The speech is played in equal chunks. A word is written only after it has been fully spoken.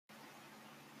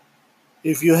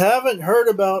If you haven't heard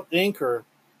about Anchor,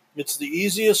 it's the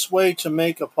easiest way to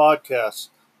make a podcast.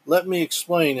 Let me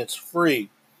explain, it's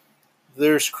free.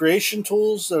 There's creation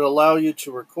tools that allow you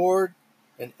to record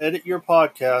and edit your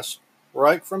podcast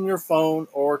right from your phone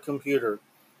or computer.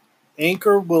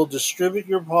 Anchor will distribute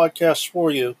your podcast for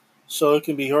you so it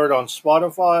can be heard on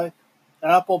Spotify,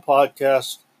 Apple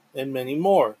Podcasts, and many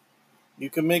more. You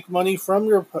can make money from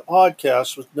your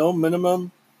podcast with no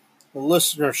minimum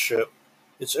listenership.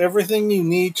 It's everything you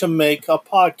need to make a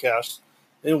podcast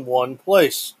in one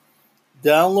place.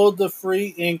 Download the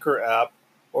free Anchor app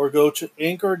or go to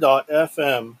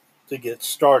anchor.fm to get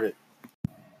started. I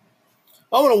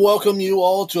want to welcome you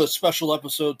all to a special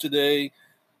episode today,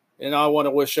 and I want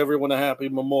to wish everyone a happy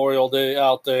Memorial Day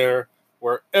out there,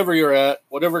 wherever you're at,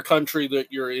 whatever country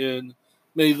that you're in.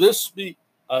 May this be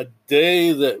a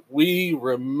day that we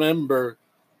remember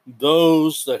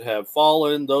those that have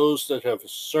fallen, those that have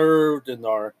served in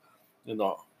the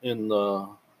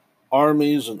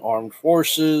armies and armed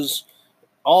forces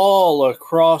all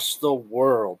across the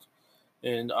world.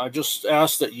 And I just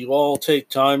ask that you all take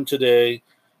time today,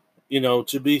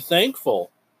 to be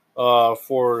thankful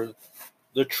for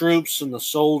the troops and the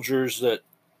soldiers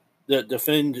that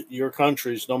defend your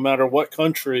countries, no matter what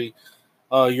country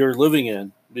you're living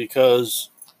in. Because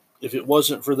if it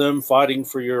wasn't for them fighting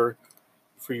for your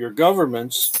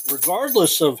governments,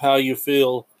 regardless of how you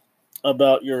feel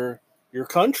about your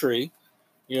country,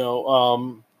 you know,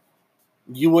 um,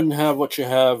 you wouldn't have what you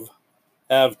have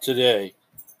today.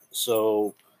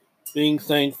 So being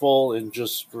thankful and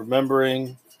just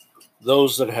remembering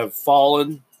those that have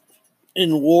fallen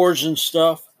in wars and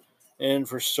stuff, and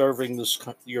for serving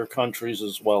your countries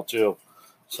as well too.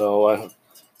 So I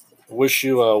wish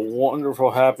you a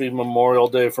wonderful, happy Memorial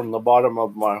Day from the bottom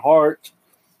of my heart.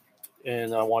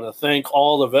 And I want to thank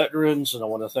all the veterans, and I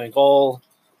want to thank all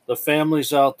the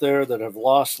families out there that have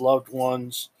lost loved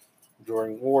ones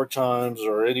during war times,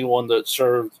 or anyone that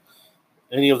served,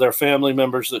 any of their family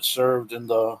members that served in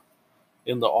the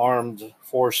armed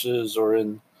forces, or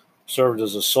in served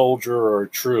as a soldier or a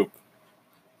troop.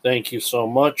 Thank you so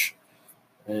much.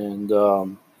 And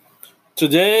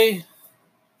today,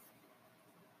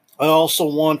 I also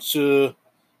want to,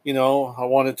 I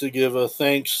wanted to give a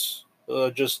thanks.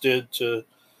 Just did to,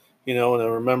 in a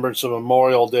remembrance of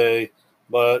Memorial Day.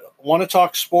 But want to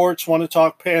talk sports, want to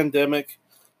talk pandemic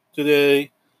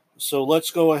today. So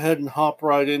let's go ahead and hop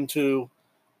right into,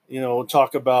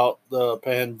 talk about the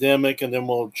pandemic, and then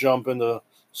we'll jump into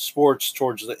sports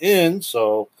towards the end.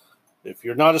 So if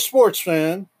you're not a sports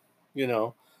fan,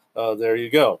 there you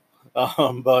go.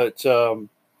 But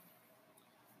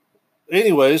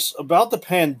anyways, about the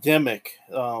pandemic,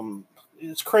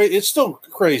 it's crazy. It's still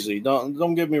crazy.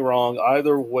 Don't get me wrong.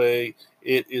 Either way,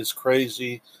 it is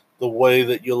crazy the way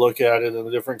that you look at it in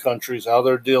the different countries, how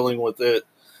they're dealing with it,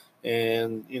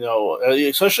 and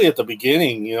especially at the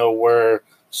beginning, where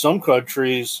some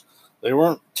countries they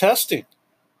weren't testing,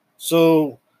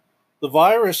 so the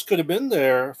virus could have been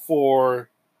there for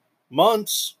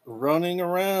months, running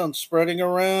around, spreading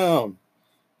around,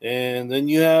 and then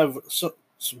you have some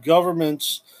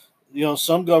governments,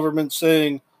 some governments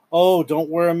saying, "Oh, don't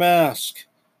wear a mask.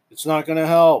 It's not going to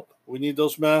help. We need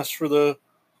those masks for the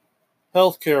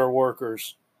healthcare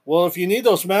workers." Well, if you need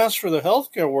those masks for the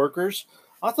healthcare workers,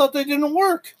 I thought they didn't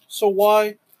work. So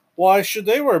why should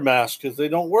they wear masks if they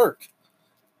don't work?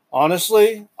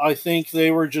 Honestly, I think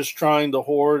they were just trying to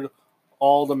hoard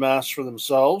all the masks for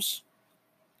themselves.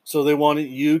 So they wanted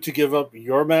you to give up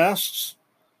your masks,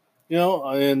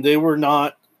 and they were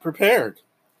not prepared.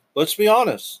 Let's be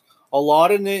honest. A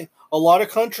lot of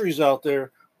countries out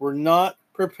there were not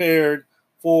prepared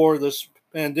for this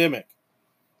pandemic,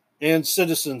 and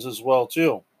citizens as well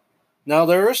too. Now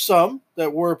there are some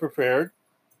that were prepared.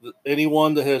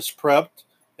 Anyone that has prepped,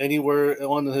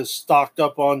 anyone that has stocked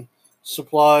up on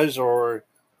supplies, or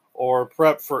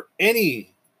prepped for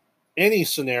any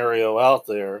scenario out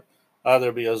there,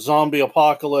 either be a zombie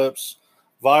apocalypse,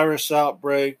 virus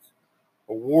outbreak,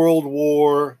 a world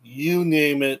war, you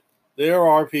name it. There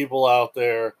are people out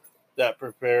there that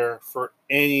prepare for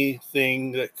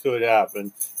anything that could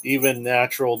happen, even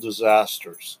natural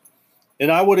disasters.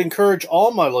 And I would encourage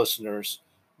all my listeners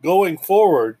going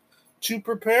forward to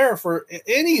prepare for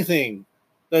anything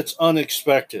that's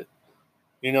unexpected,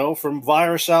 from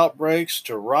virus outbreaks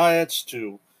to riots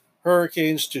to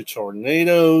hurricanes to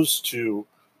tornadoes to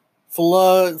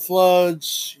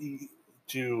floods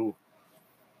to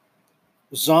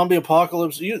zombie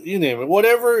apocalypse, you name it.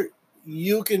 Whatever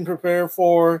you can prepare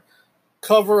for,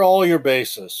 cover all your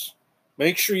bases.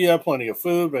 Make sure you have plenty of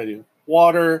food, maybe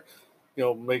water.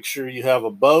 Make sure you have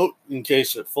a boat in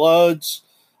case it floods.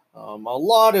 A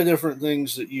lot of different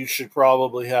things that you should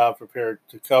probably have prepared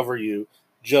to cover you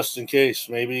just in case.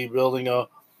 Maybe building a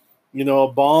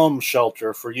bomb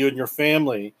shelter for you and your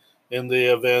family in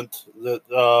the event that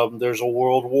there's a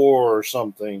world war or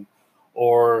something,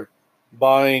 or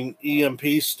buying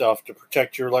EMP stuff to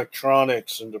protect your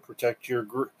electronics and to protect your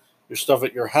stuff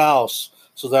at your house.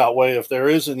 So that way, if there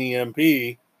is an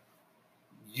EMP,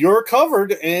 you're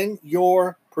covered and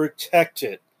you're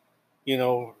protected.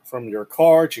 From your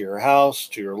car to your house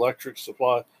to your electric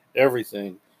supply,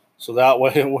 everything. So that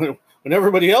way, when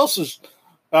everybody else's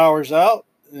power's out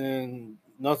and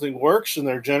nothing works in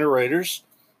their generators,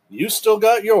 you still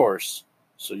got yours.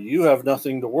 So you have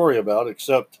nothing to worry about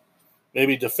except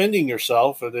maybe defending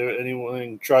yourself if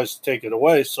anyone tries to take it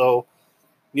away. So,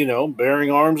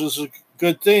 bearing arms is a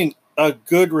good thing, a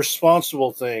good,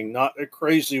 responsible thing, not a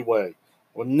crazy way.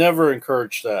 We'll never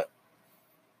encourage that.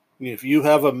 If you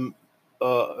have an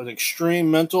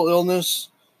extreme mental illness,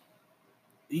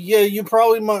 yeah, you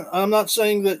probably might. I'm not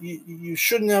saying that you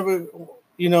shouldn't have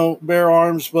bear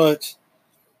arms, but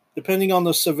depending on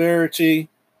the severity,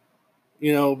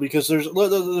 because there's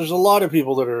a lot of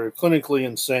people that are clinically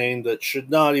insane that should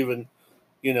not even,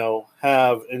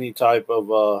 have any type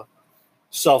of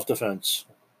self-defense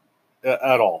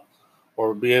at all,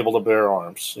 or be able to bear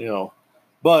arms,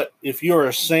 But if you're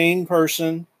a sane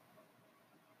person,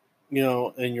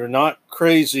 and you're not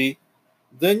crazy,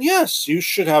 then yes, you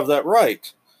should have that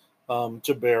right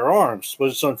to bear arms. But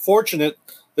it's unfortunate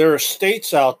there are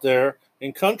states out there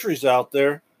and countries out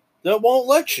there that won't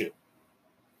let you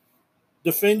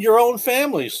defend your own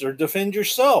families or defend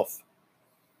yourself.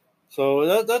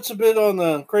 So that's a bit on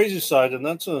the crazy side, and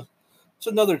it's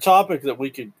another topic that we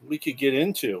could get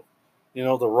into.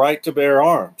 The right to bear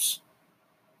arms.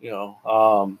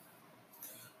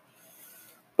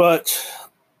 But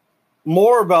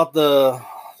more about the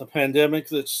pandemic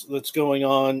that's going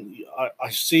on.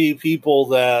 I see people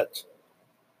that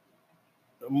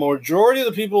majority of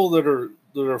the people that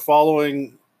are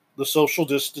following the social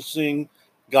distancing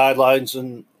guidelines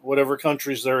in whatever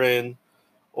countries they're in,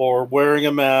 or wearing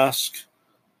a mask,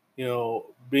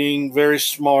 being very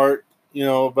smart,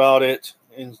 about it,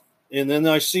 and then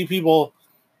I see people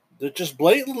that just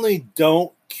blatantly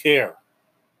don't care.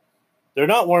 They're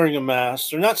not wearing a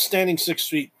mask. They're not standing 6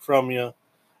 feet from you.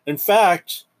 In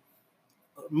fact,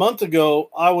 a month ago,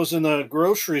 I was in a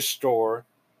grocery store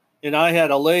and I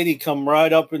had a lady come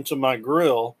right up into my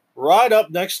grill, right up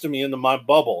next to me into my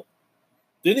bubble.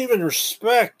 Didn't even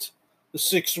respect the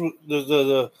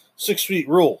 6 feet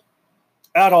rule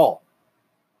at all.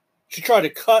 She tried to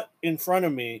cut in front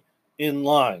of me in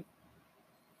line.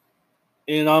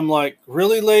 And I'm like,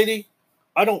 really, lady?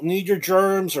 I don't need your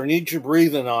germs or need you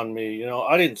breathing on me.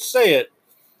 I didn't say it,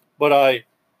 but I,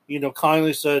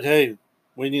 kindly said, hey,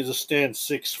 we need to stand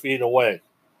 6 feet away.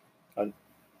 And,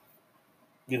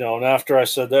 and after I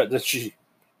said that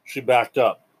she backed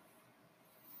up.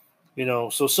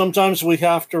 So sometimes we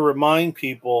have to remind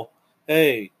people,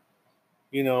 hey,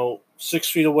 6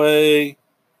 feet away.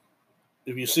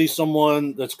 If you see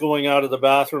someone that's going out of the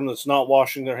bathroom that's not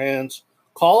washing their hands,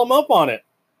 call them up on it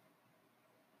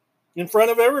in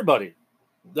front of everybody.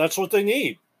 That's what they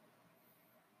need.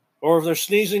 Or if they're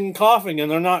sneezing and coughing and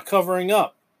they're not covering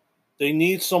up, they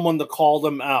need someone to call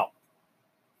them out.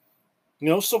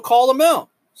 So call them out.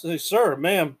 Say, sir,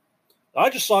 ma'am, I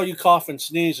just saw you cough and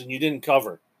sneeze and you didn't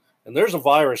cover. And there's a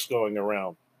virus going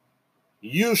around.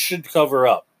 You should cover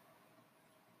up.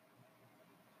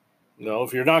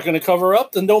 If you're not going to cover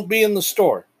up, then don't be in the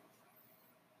store.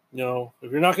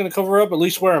 If you're not going to cover up, at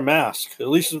least wear a mask. At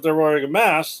least if they're wearing a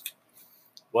mask,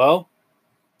 well,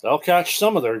 they'll catch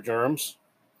some of their germs.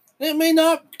 It may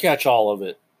not catch all of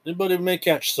it, but it may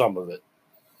catch some of it.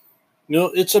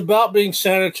 It's about being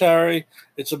sanitary.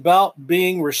 It's about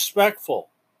being respectful,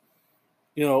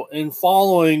 and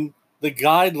following the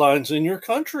guidelines in your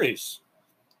countries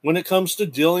when it comes to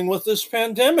dealing with this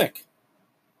pandemic.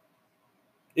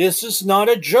 This is not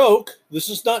a joke. This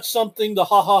is not something to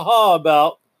ha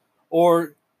about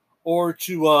or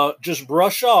to just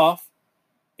brush off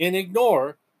and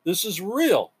ignore. This is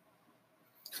real.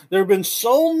 There have been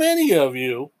so many of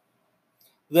you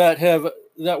that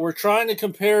were trying to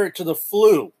compare it to the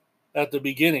flu at the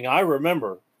beginning. I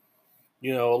remember,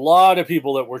 a lot of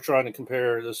people that were trying to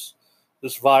compare this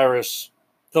virus,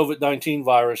 COVID-19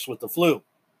 virus, with the flu.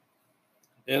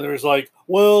 And there's like,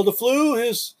 well, the flu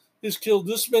has killed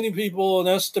this many people and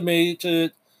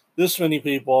estimated this many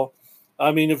people.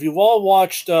 I mean, if you've all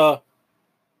watched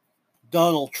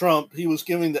Donald Trump, he was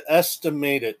giving the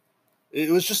estimated. It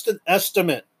was just an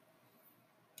estimate.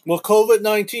 Well,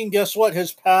 COVID-19, guess what,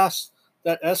 has passed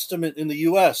that estimate in the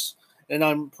U.S. And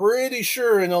I'm pretty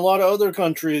sure in a lot of other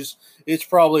countries, it's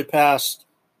probably past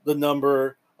the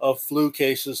number of flu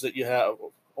cases that you have,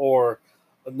 or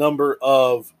a number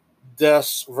of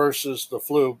deaths versus the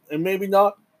flu. And maybe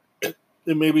not, and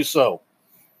maybe so.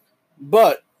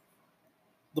 But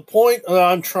the point that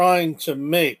I'm trying to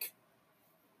make,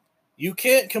 you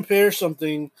can't compare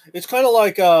something. It's kind of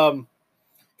like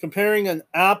comparing an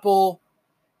apple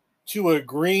to a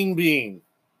green bean.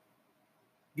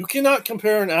 You cannot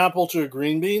compare an apple to a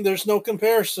green bean. There's no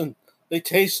comparison. They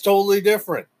taste totally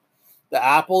different. The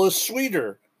apple is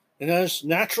sweeter and has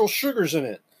natural sugars in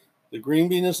it. The green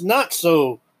bean is not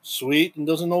so sweet and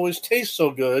doesn't always taste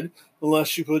so good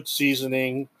unless you put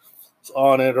seasoning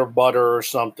on it or butter or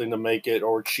something to make it,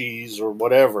 or cheese or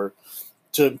whatever,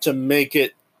 to make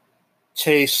it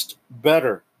taste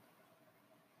better.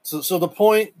 So the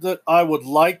point that I would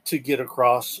like to get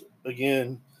across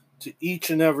again to each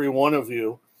and every one of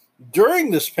you during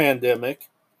this pandemic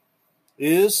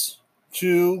is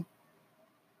to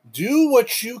do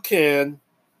what you can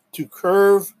to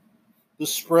curb the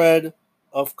spread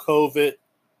of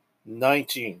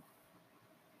COVID-19.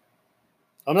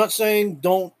 I'm not saying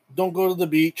don't go to the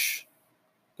beach,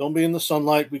 don't be in the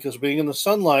sunlight, because being in the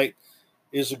sunlight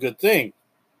is a good thing.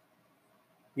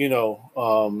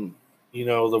 The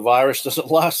virus doesn't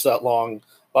last that long.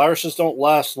 Viruses don't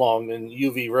last long in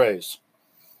UV rays.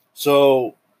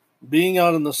 So being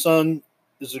out in the sun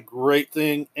is a great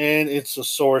thing, and it's a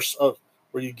source of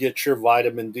where you get your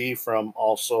vitamin D from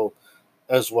also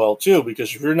as well too,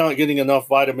 because if you're not getting enough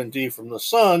vitamin D from the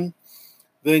sun,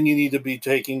 then you need to be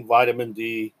taking vitamin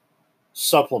D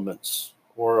supplements,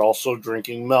 or also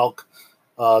drinking milk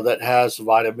that has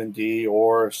vitamin D,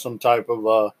 or some type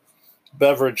of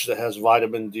beverage that has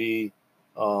vitamin D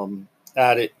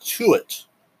added to it.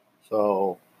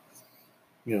 So,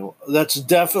 that's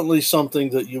definitely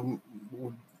something that you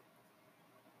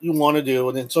want to do,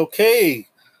 and it's okay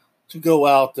to go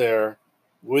out there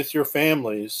with your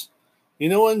families,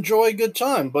 enjoy a good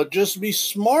time, but just be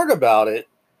smart about it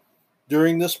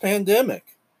during this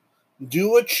pandemic. Do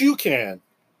what you can,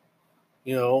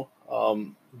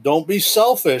 don't be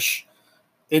selfish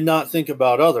and not think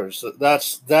about others.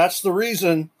 That's the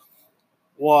reason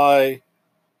why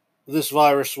this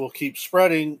virus will keep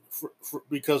spreading,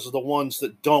 because of the ones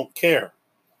that don't care,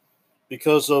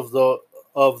 because of the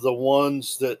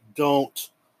ones that don't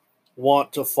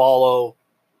want to follow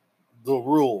the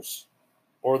rules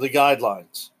or the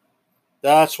guidelines.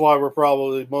 That's why we're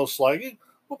probably most likely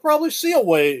we'll probably see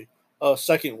a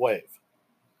second wave.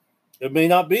 It may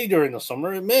not be during the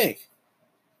summer. It may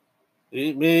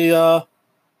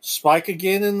spike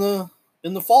again in the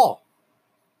fall.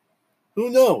 Who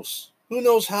knows? Who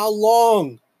knows how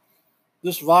long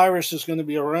this virus is going to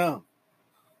be around?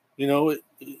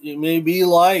 It may be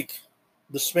like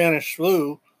the Spanish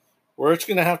flu, where it's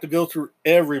going to have to go through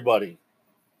everybody.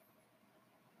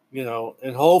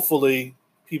 And hopefully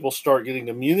people start getting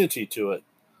immunity to it.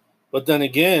 But then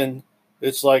again,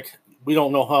 it's like we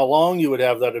don't know how long you would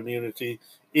have that immunity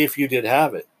if you did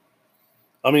have it.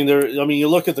 You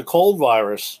look at the cold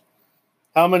virus.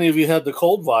 How many of you had the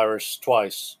cold virus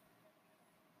twice,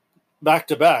 back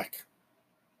to back,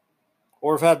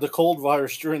 or have had the cold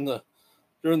virus during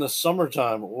the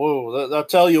summertime? Whoa! I'll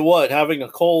tell you what, having a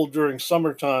cold during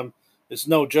summertime is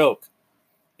no joke.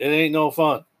 It ain't no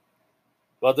fun.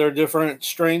 But there are different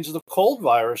strains of the cold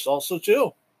virus also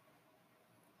too.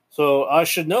 So I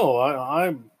should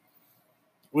know.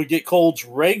 We get colds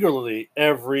regularly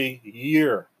every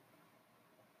year,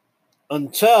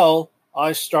 until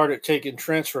I started taking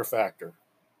transfer factor.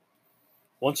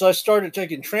 Once I started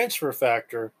taking transfer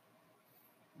factor,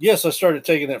 yes, I started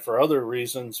taking it for other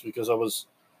reasons, because I was,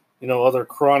 other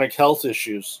chronic health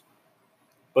issues.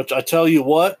 But I tell you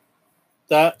what,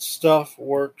 that stuff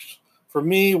works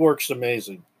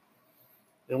amazing.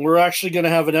 And we're actually going to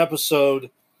have an episode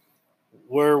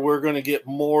where we're going to get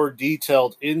more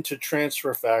detailed into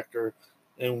transfer factor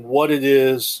and what it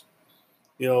is,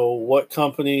 what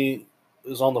company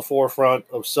is on the forefront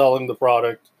of selling the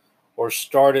product or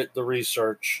started the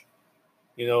research.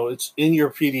 It's in your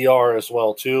PDR as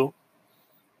well too.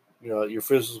 Your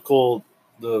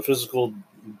the physical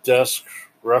desk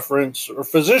reference, or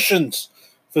physician's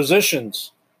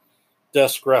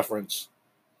desk reference.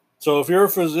 So if you're a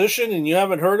physician and you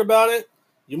haven't heard about it,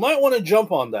 you might want to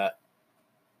jump on that.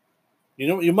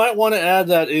 You might want to add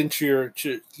that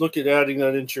look at adding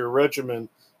that into your regimen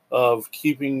of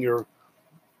keeping your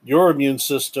immune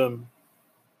system,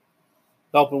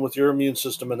 helping with your immune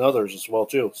system and others as well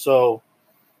too. So,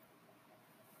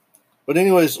 but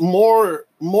anyways, more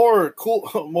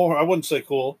cool, more, I wouldn't say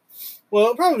cool. Well,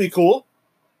 it'll probably be cool.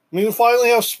 I mean, we finally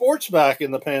have sports back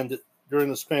in the during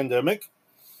this pandemic.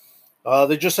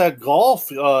 They just had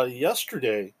golf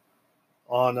yesterday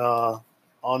on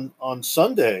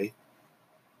Sunday,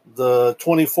 the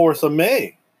 24th of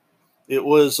May. It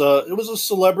was a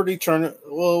celebrity tournament.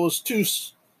 Well, it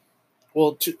was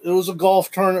it was a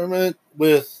golf tournament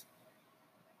with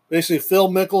basically Phil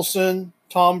Mickelson,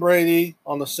 Tom Brady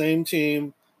on the same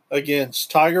team against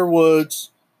Tiger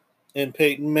Woods and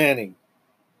Peyton Manning.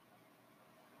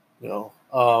 In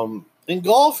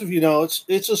golf, if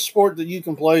it's a sport that you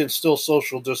can play and still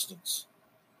social distance.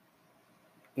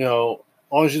 As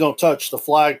long as you don't touch the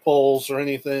flagpoles or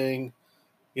anything,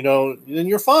 then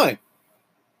you're fine.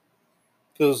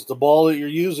 Because the ball that you're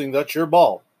using, that's your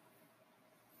ball.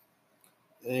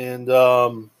 And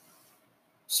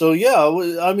so,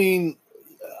 yeah, I mean,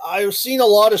 I've seen a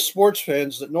lot of sports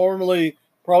fans that normally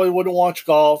probably wouldn't watch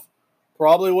golf,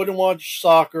 probably wouldn't watch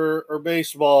soccer or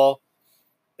baseball,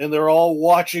 and they're all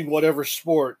watching whatever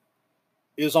sport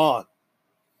is on.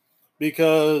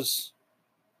 Because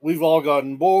we've all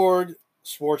gotten bored.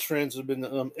 Sports fans have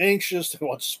been anxious. They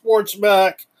want sports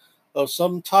back of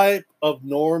some type of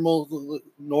normalcy.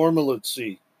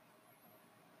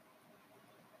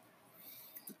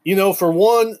 For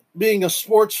one, being a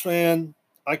sports fan,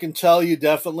 I can tell you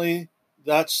definitely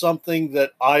that's something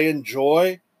that I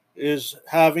enjoy is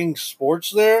having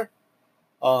sports there.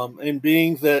 And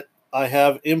being that I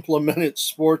have implemented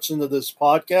sports into this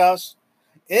podcast.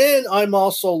 And I'm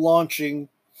also launching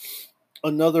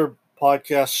another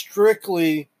podcast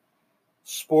strictly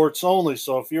sports only.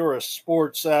 So if you're a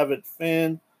sports avid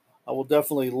fan, I will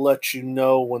definitely let you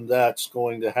know when that's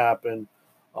going to happen.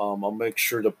 I'll make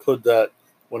sure to put that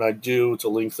when I do to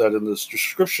link that in this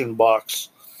description box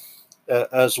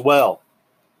as well.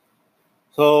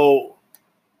 So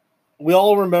we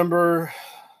all remember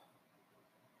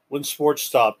when sports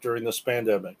stopped during this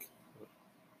pandemic.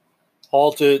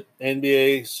 Halted,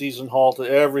 NBA season halted,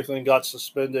 everything got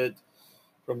suspended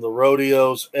from the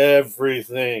rodeos,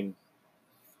 everything.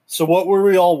 So what were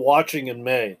we all watching in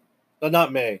May?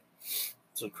 Not May.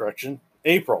 It's a correction.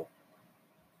 April.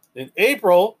 In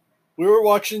April, we were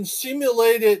watching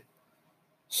simulated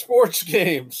sports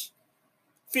games,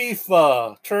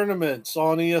 FIFA tournaments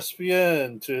on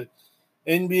ESPN to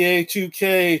NBA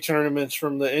 2K tournaments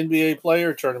from the NBA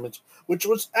player tournaments, which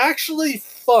was actually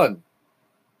fun.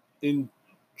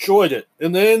 Enjoyed it.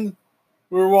 And then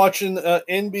we were watching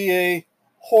NBA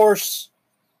horse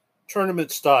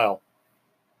tournament style.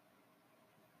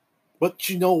 But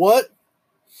you know what?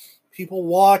 People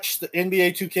watch the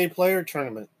NBA 2K player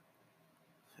tournament.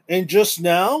 And just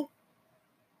now,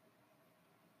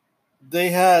 they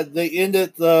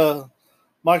ended the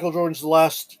Michael Jordan's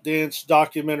Last Dance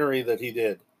documentary that he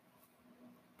did.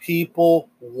 People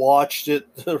watched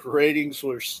it. The ratings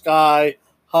were sky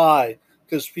high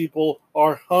because people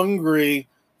are hungry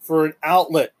for an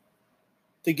outlet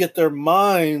to get their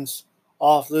minds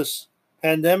off this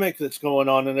pandemic that's going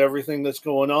on and everything that's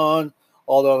going on,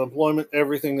 all the unemployment,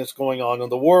 everything that's going on in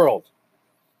the world.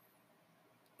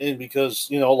 And because,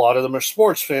 a lot of them are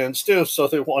sports fans too, so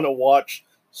they want to watch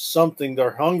something.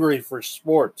 They're hungry for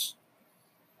sports.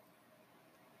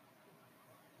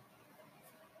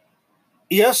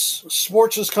 Yes,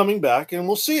 sports is coming back, and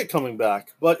we'll see it coming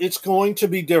back, but it's going to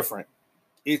be different.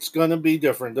 It's going to be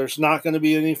different. There's not going to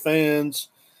be any fans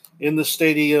in the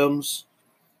stadiums,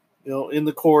 in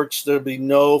the courts. There'll be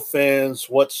no fans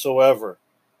whatsoever.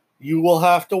 You will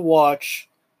have to watch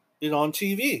it on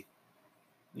TV.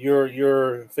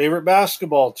 Your favorite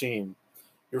basketball team,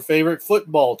 your favorite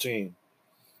football team,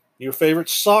 your favorite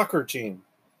soccer team.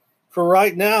 For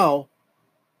right now,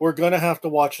 we're going to have to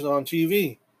watch it on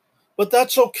TV. But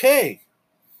that's okay,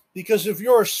 because if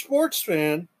you're a sports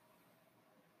fan,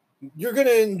 you're going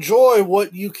to enjoy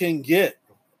what you can get.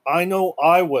 I know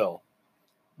I will.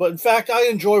 But in fact, I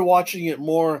enjoy watching it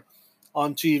more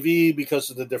on TV because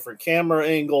of the different camera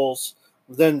angles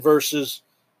than versus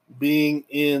being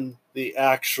in the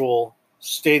actual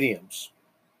stadiums.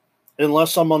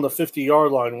 Unless I'm on the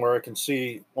 50-yard line where I can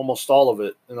see almost all of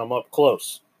it and I'm up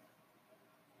close.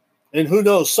 And who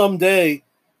knows, someday,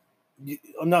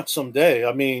 not someday,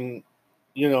 I mean,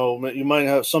 you might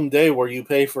have some day where you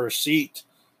pay for a seat,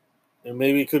 and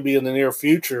maybe it could be in the near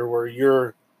future where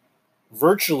you're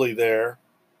virtually there,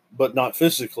 but not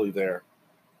physically there.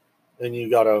 And you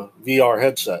got a VR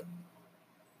headset.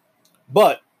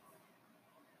 But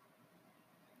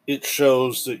it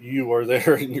shows that you are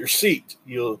there in your seat.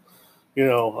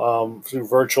 Through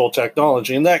virtual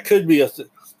technology, and that could be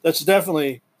that's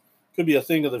definitely could be a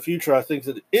thing of the future. I think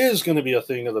that it is going to be a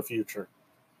thing of the future.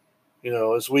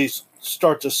 As we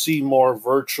start to see more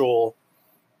virtual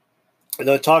And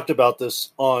I talked about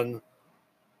this on,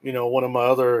 one of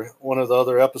the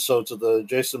other episodes of the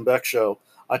Jason Beck Show.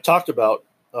 I talked about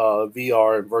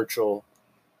VR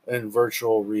and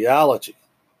virtual reality.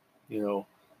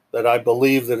 That I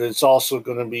believe that it's also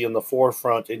going to be in the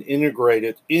forefront and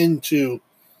integrated into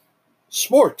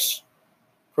sports,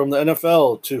 from the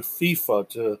NFL to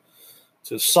FIFA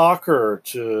to soccer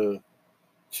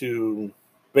to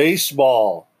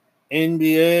baseball,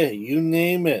 NBA, you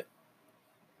name it.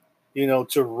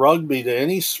 To rugby, to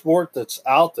any sport that's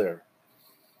out there.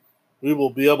 We will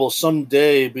be able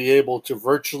someday to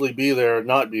virtually be there and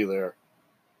not be there,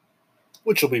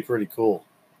 which will be pretty cool,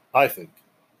 I think.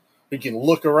 We can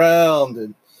look around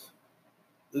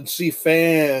and see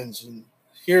fans and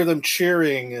hear them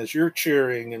cheering as you're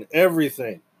cheering and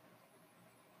everything.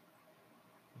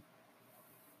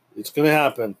 It's going to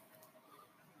happen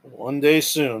one day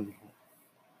soon.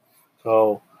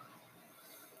 So,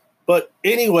 but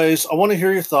anyways, I want to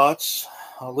hear your thoughts.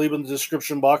 I'll leave in the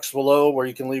description box below where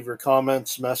you can leave your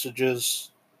comments,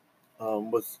 messages,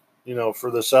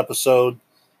 for this episode.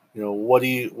 What do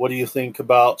you think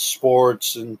about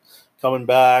sports and coming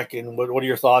back, and what are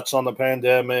your thoughts on the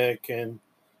pandemic, and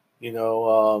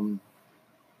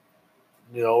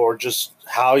or just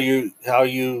how your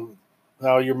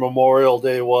Memorial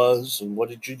Day was, and what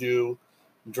did you do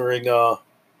during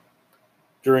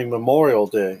Memorial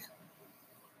Day?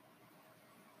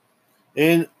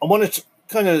 And I wanted to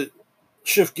kind of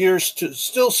shift gears to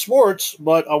still sports,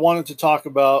 but I wanted to talk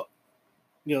about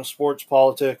sports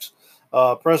politics.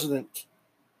 President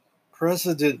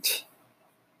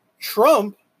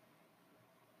Trump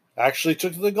actually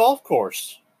took to the golf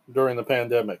course during the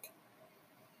pandemic.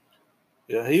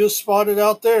 Yeah, he was spotted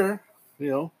out there,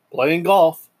 playing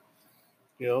golf,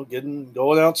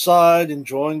 going outside,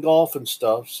 enjoying golf and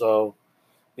stuff. So,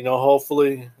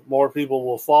 hopefully more people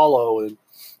will follow and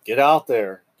get out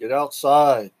there, get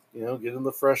outside, get in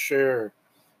the fresh air,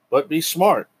 but be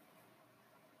smart.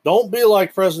 Don't be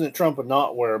like President Trump and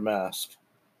not wear a mask.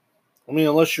 I mean,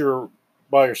 unless you're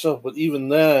by yourself, but even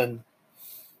then,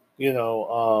 a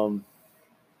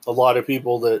lot of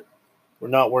people that were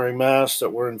not wearing masks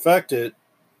that were infected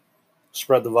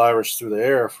spread the virus through the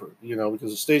air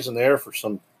because it stays in the air for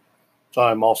some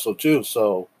time also too.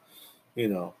 So,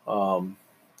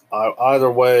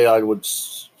 either way, I would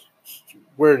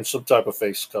wearing some type of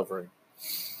face covering.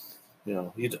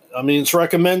 It's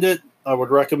recommended. I would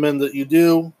recommend that you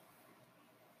do.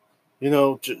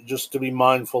 Just to be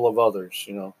mindful of others.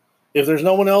 If there's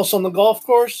no one else on the golf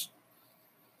course,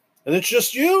 and it's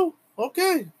just you,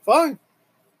 okay, fine,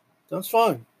 that's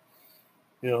fine.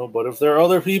 But if there are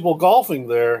other people golfing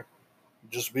there,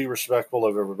 just be respectful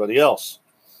of everybody else.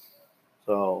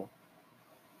 So,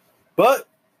 but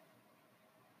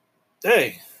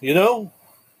hey,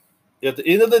 at the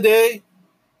end of the day,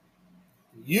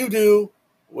 you do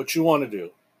what you want to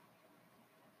do.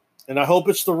 And I hope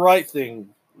it's the right thing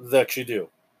that you do.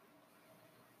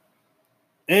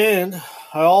 And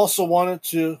I also wanted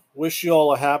to wish you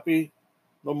all a happy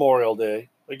Memorial Day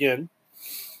again.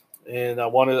 And I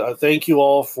wanted to thank you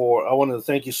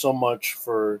so much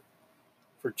for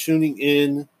tuning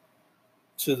in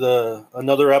to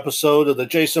another episode of the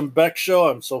Jason Beck Show.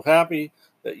 I'm so happy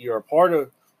that you're part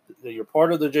of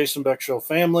the Jason Beck Show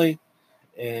family.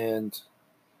 And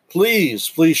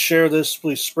please share this.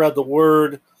 Please spread the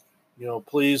word.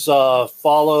 Please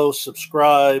follow,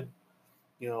 subscribe.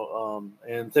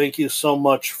 And thank you so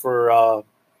much for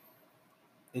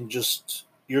and just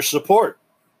your support.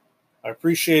 I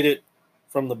appreciate it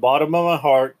from the bottom of my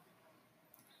heart.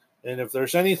 And if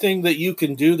there's anything that you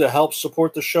can do to help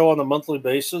support the show on a monthly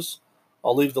basis,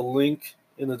 I'll leave the link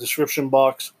in the description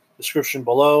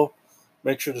below.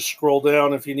 Make sure to scroll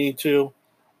down if you need to.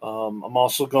 I'm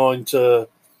also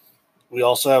we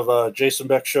also have Jason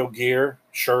Beck Show gear,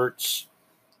 shirts,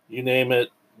 you name it,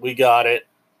 we got it.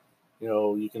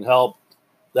 You can help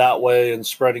that way in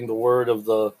spreading the word of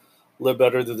the Live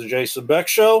Better Than the Jason Beck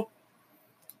Show.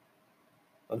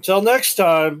 Until next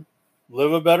time,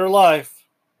 live a better life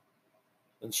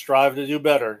and strive to do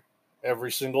better every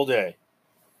single day.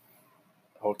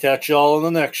 I'll catch you all in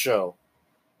the next show.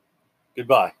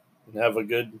 Goodbye, and have a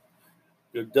good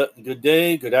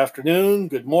day, good afternoon,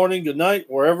 good morning, good night,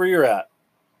 wherever you're at.